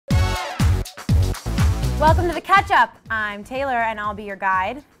Welcome to the Catch-Up. I'm Taylor and I'll be your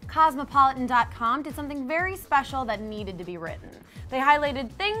guide. Cosmopolitan.com did something very special that needed to be written. They highlighted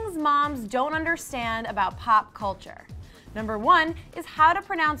things moms don't understand about pop culture. Number 1 is how to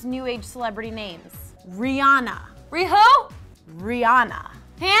pronounce new age celebrity names. Rihanna. Who? Rihanna.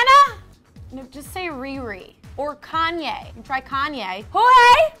 Hannah? No, just say Riri. Or Kanye. You try Kanye.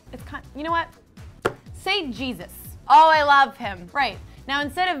 Hey! It's you know what? Say Jesus. Oh, I love him. Right. Now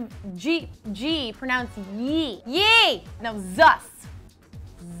instead of G, pronounce ye. Ye! No, Zus.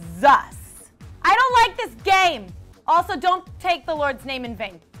 Zus. I don't like this game. Also, don't take the Lord's name in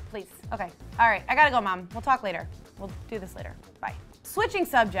vain, please. Okay, all right, I gotta go, Mom. We'll talk later. We'll do this later, bye. Switching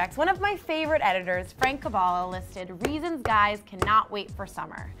subjects, one of my favorite editors, Frank Cavallo, listed reasons guys cannot wait for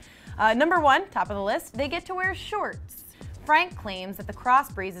summer. Number 1, top of the list, they get to wear shorts. Frank claims that the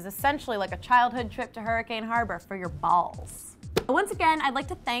cross breeze is essentially like a childhood trip to Hurricane Harbor for your balls. Once again, I'd like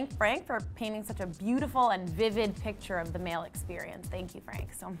to thank Frank for painting such a beautiful and vivid picture of the male experience. Thank you,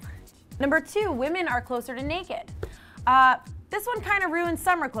 Frank, so much. Number 2, women are closer to naked. This one kind of ruins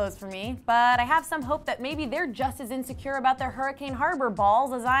summer clothes for me, but I have some hope that maybe they're just as insecure about their Hurricane Harbor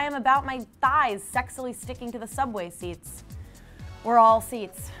balls as I am about my thighs sexily sticking to the subway seats. Or all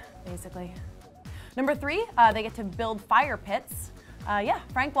seats, basically. Number 3, they get to build fire pits. Yeah,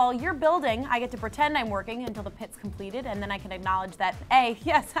 Frank, while you're building, I get to pretend I'm working until the pit's completed, and then I can acknowledge that A,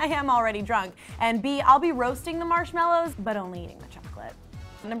 yes, I am already drunk, and B, I'll be roasting the marshmallows, but only eating the chocolate.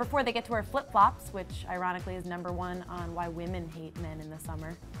 Number 4, they get to wear flip-flops, which ironically is number 1 on why women hate men in the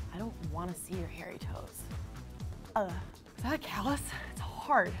summer. I don't want to see your hairy toes. Is that a callus? It's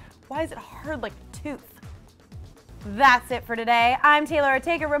hard. Why is it hard like a tooth? That's it for today. I'm Taylor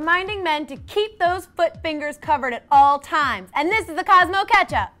Ortega, reminding men to keep those foot fingers covered at all times. And this is the Cosmo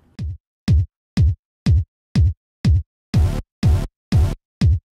Catch-Up.